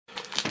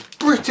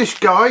British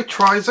guy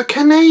tries a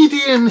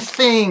Canadian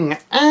thing.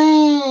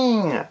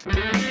 Ah.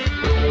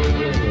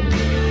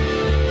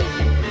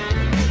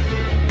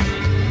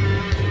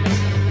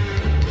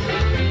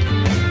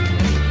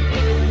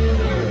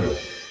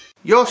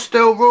 You're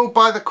still ruled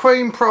by the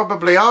Queen,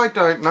 probably. I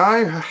don't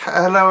know.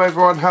 Hello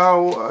everyone,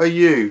 how are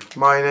you?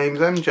 My name's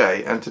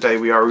MJ and today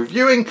we are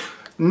reviewing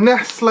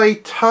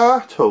Nestlé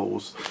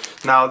Turtles.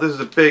 Now this is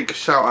a big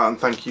shout out and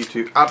thank you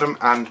to Adam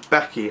and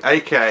Becky,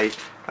 aka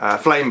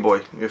Flame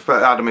Boy.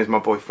 Adam is my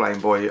boy Flame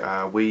Boy.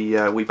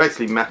 We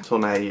basically met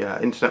on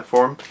a internet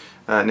forum,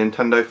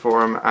 Nintendo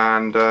forum,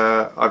 and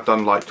I've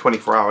done like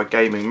 24-hour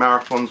gaming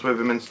marathons with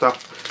him and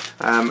stuff.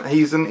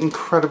 He's an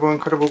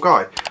incredible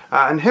guy.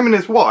 And him and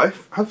his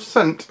wife have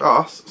sent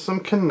us some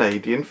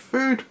Canadian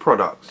food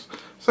products.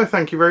 So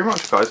thank you very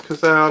much guys, because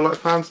they are like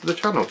fans of the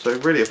channel, so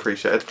really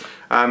appreciate it.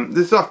 I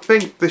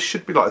think this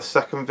should be like the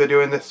second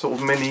video in this sort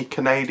of mini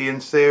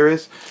Canadian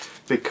series,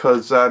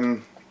 because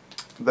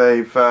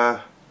they've,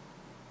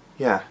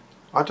 yeah,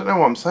 I don't know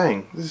what I'm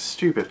saying, this is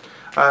stupid.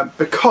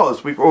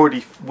 Because we've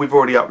already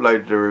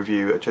uploaded a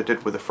review which I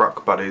did with the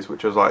Fruck Buddies,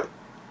 which was like,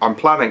 I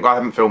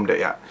haven't filmed it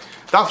yet.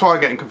 That's why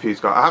I'm getting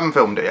confused guys, I haven't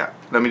filmed it yet,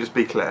 let me just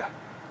be clear.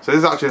 So this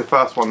is actually the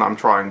first one that I'm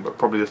trying, but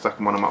probably the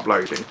second one I'm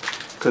uploading,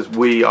 because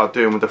we are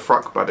doing with the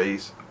Fruck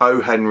Buddies, O.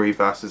 Henry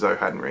versus O.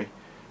 Henry.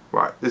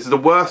 Right, this is the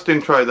worst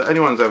intro that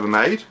anyone's ever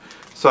made,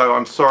 so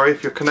I'm sorry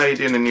if you're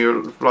Canadian and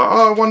you're like,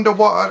 oh, I wonder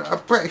what a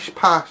British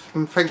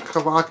person thinks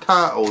of our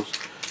turtles.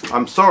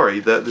 I'm sorry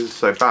that this is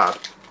so bad.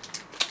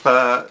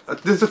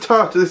 This is a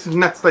turtle, this is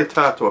Nestlé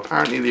Turtle,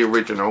 apparently the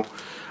original.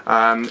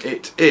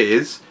 It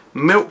is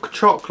milk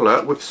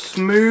chocolate with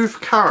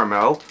smooth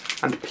caramel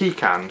and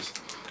pecans.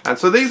 And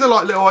so these are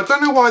like little, I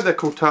don't know why they're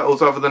called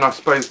turtles other than I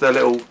suppose they're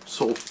little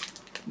sort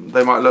of,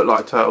 they might look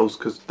like turtles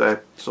because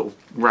they're sort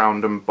of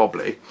round and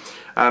bobbly.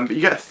 But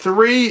you get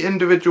 3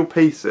 individual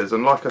pieces,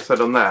 and like I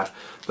said on there,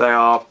 they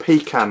are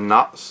pecan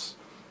nuts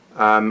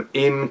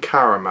in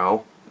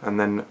caramel and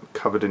then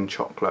covered in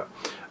chocolate.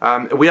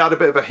 We had a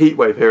bit of a heat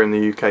wave here in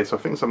the UK, so I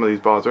think some of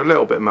these bars are a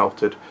little bit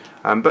melted,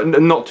 but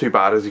not too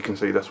bad. As you can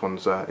see, this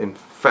one's in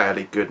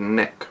fairly good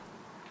nick.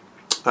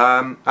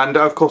 And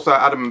of course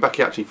Adam and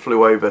Becky actually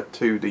flew over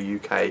to the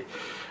UK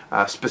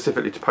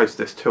specifically to post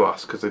this to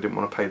us because they didn't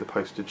want to pay the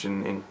postage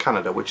in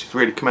Canada, which is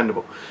really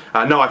commendable.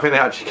 No, I think they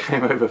actually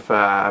came over for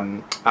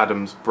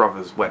Adam's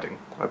brother's wedding,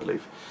 I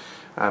believe.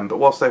 But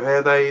whilst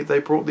they're here, they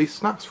brought these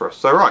snacks for us.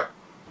 So right,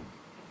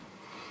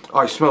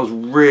 oh, it smells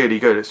really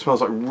good. It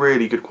smells like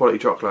really good quality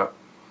chocolate,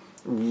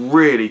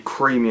 really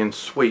creamy and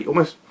sweet,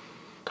 almost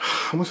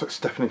like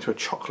stepping into a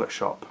chocolate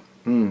shop.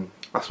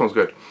 That smells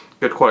good.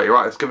 Good quality.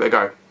 Right, let's give it a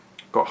go.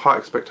 Got high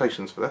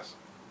expectations for this.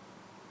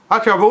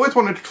 Actually, I've always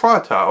wanted to try a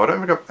turtle. I don't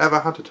think I've ever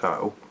had a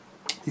turtle.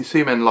 You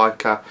see them in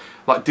like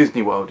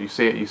Disney World. You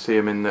see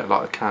them in the,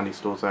 like the candy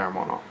stores there and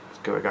whatnot. Let's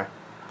give it a go.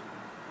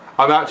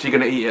 I'm actually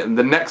going to eat it, and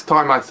the next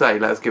time I say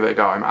let's give it a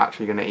go, I'm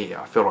actually going to eat it.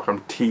 I feel like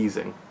I'm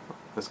teasing.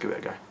 Let's give it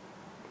a go.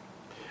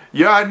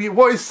 Yeah, and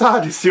what is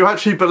sad is you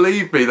actually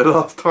believed me the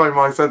last time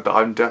I said that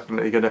I'm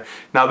definitely going to.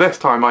 Now this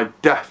time I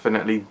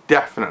definitely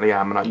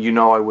am, and you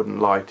know I wouldn't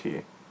lie to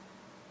you.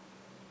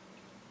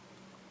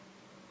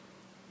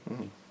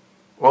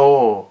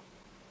 Oh.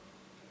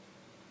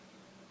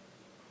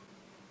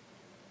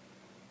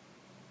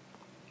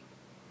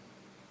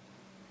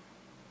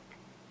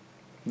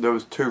 There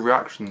was 2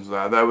 reactions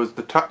there. There was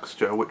the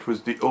texture, which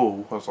was the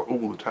I was like,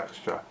 the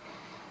texture.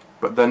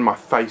 But then my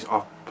face,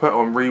 I put it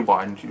on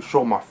rewind, you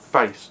saw my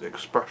face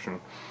expression.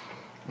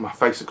 My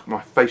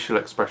facial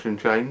expression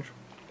change.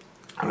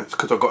 And it's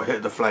because I got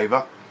hit the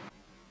flavour.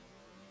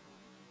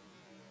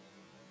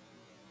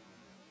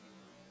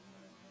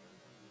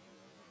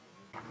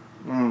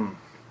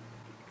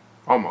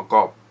 Oh my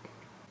god.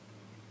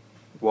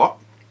 What?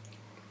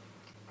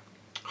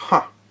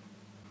 Huh.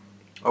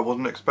 I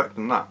wasn't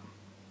expecting that.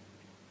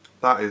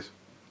 That is...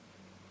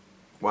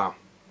 wow.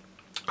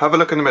 Have a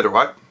look in the middle,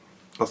 right?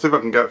 I'll see if I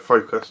can get it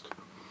focused.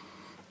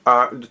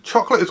 The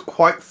chocolate is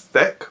quite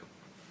thick.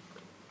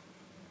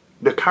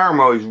 The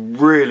caramel is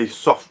really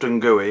soft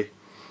and gooey.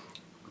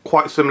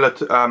 Quite similar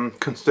to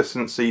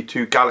consistency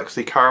to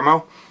Galaxy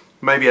Caramel.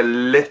 Maybe a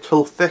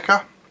little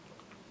thicker.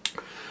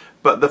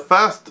 But the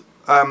first...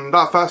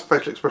 that first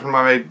facial expression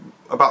I made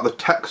about the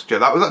texture,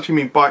 that was actually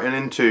me biting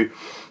into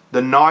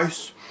the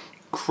nice,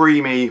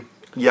 creamy,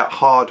 yet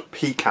hard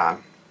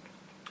pecan.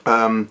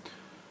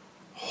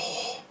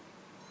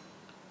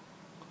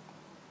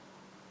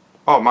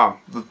 Oh man,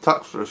 the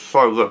texture is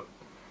so good.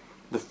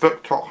 The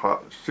thick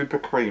chocolate, super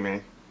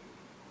creamy,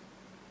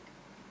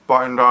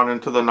 biting down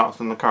into the nuts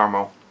and the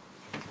caramel.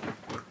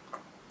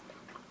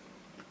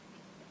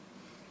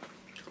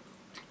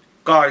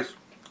 Guys,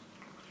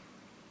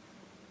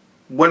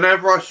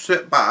 whenever I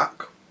sit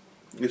back,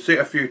 you see it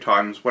a few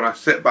times when I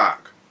sit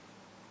back.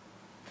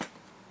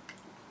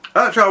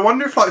 Actually, I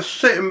wonder if like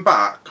sitting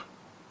back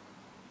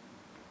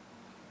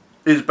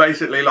is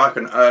basically like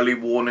an early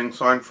warning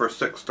sign for a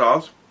 6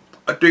 stars.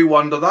 I do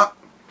wonder that.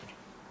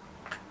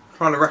 I'm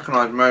trying to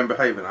recognise my own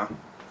behaviour now.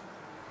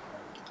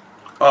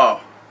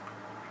 Oh.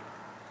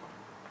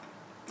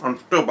 I'm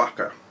still back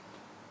here.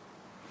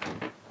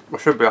 I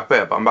should be up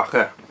here, but I'm back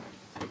here.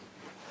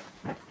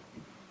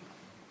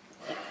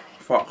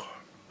 Fuck.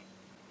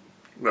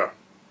 Yeah.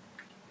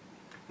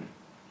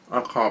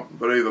 I can't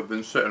believe I've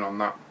been sitting on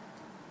that.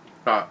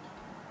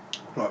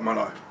 Like my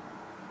life.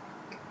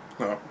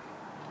 Yeah.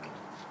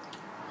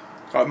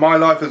 Like my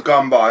life has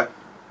gone by.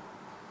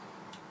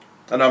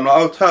 And I'm like,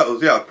 oh,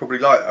 turtles, yeah, I'd probably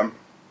like them.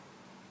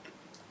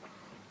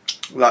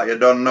 Like you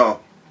don't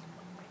know.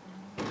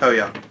 Oh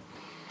yeah.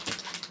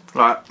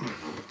 Right.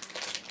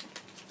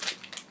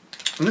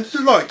 And this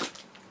is like,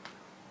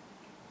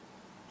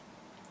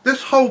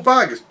 this whole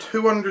bag is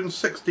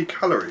 260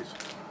 calories.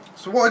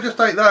 So what I just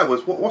ate there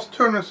was, what's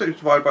 260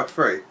 divided by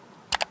 3?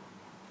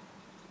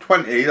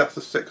 20, that's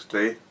a 60.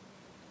 Is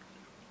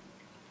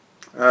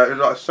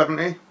that a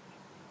 70?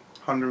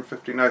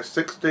 150, no,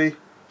 60.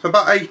 So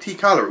about 80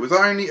 calories. It was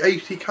only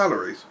 80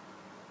 calories.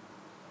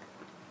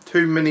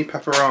 2 mini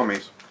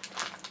pepperonis.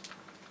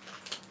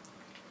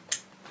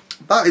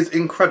 That is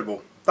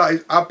incredible. That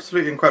is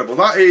absolutely incredible.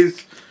 That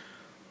is,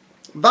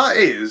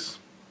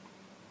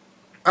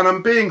 and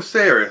I'm being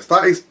serious,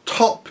 that is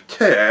top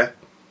tier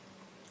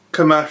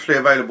commercially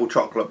available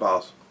chocolate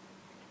bars.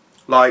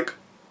 Like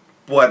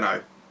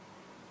Bueno,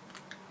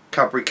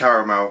 Cadbury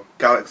Caramel,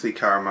 Galaxy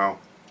Caramel,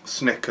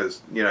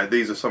 Snickers, you know,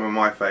 these are some of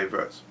my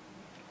favourites.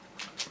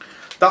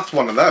 That's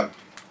one of them.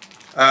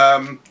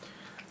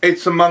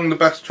 It's among the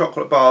best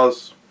chocolate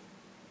bars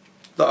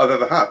that I've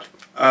ever had.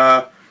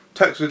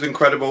 Texture is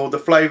incredible, the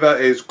flavour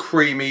is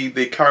creamy,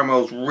 the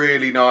caramel's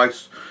really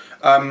nice.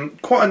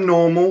 Quite a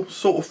normal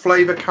sort of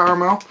flavour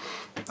caramel,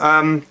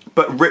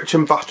 but rich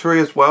and buttery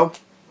as well.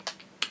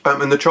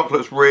 And the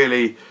chocolate's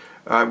really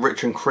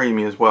rich and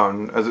creamy as well,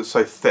 and as it's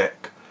so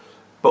thick,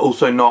 but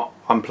also not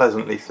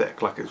unpleasantly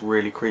thick, like it's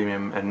really creamy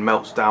and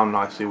melts down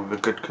nicely with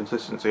a good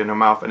consistency in your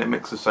mouth, and it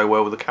mixes so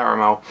well with the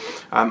caramel.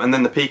 And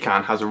then the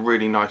pecan has a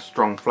really nice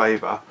strong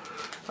flavour.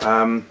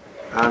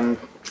 And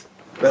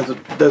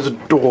there's a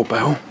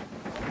doorbell.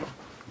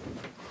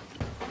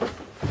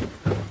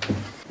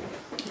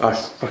 I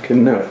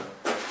fucking knew it.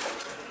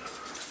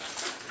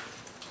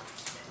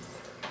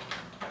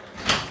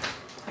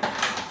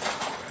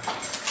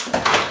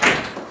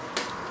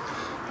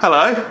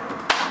 Hello.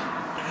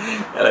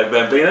 Hello,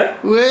 Bambino.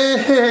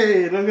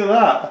 Whee! Look at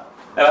that.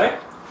 Hello.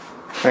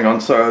 Hang on,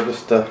 sorry, I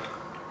just. Well,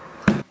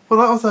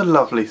 that was a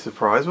lovely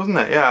surprise, wasn't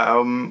it?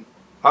 Yeah.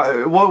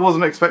 I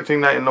wasn't expecting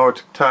Nate and Laura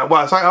to turn.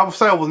 Well, I'll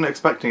say I wasn't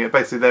expecting it.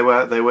 Basically, they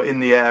were in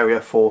the area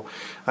for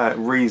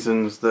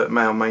reasons that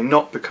may or may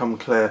not become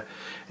clear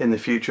in the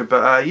future.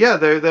 But yeah,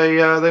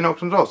 they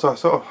knocked on the door, so I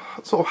sort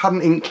of had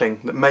an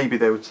inkling that maybe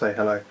they would say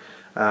hello,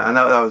 and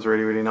that was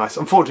really, really nice.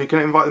 Unfortunately,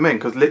 couldn't invite them in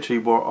because literally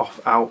we're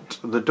off out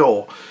the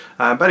door.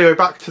 But anyway,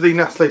 back to the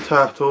Nestlé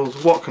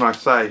Turtles. What can I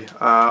say?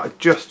 I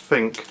just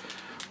think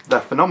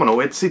they're phenomenal.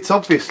 It's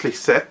obviously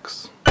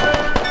 6.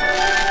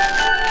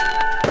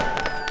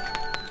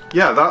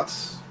 Yeah,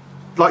 that's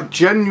like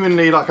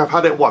genuinely, like I've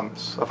had it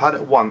once,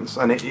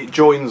 and it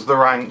joins the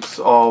ranks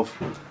of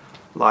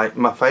like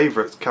my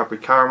favourites: Cadbury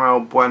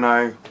Caramel,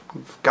 Bueno,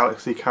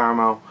 Galaxy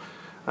Caramel,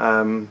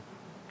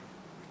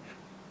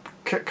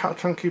 Kit Kat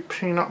Chunky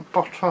Peanut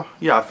Butter.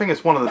 Yeah, I think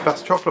it's one of the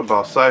best chocolate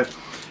bars, so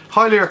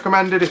highly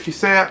recommended. If you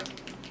see it,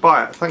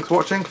 buy it. Thanks for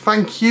watching.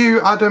 Thank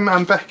you, Adam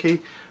and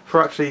Becky,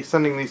 for actually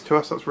sending these to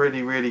us. That's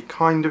really, really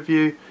kind of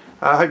you.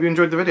 I hope you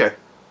enjoyed the video.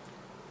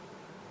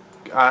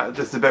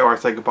 This is the bit where I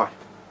say goodbye.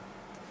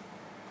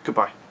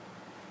 Goodbye.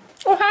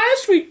 Oh, hi,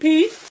 sweet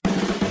pea.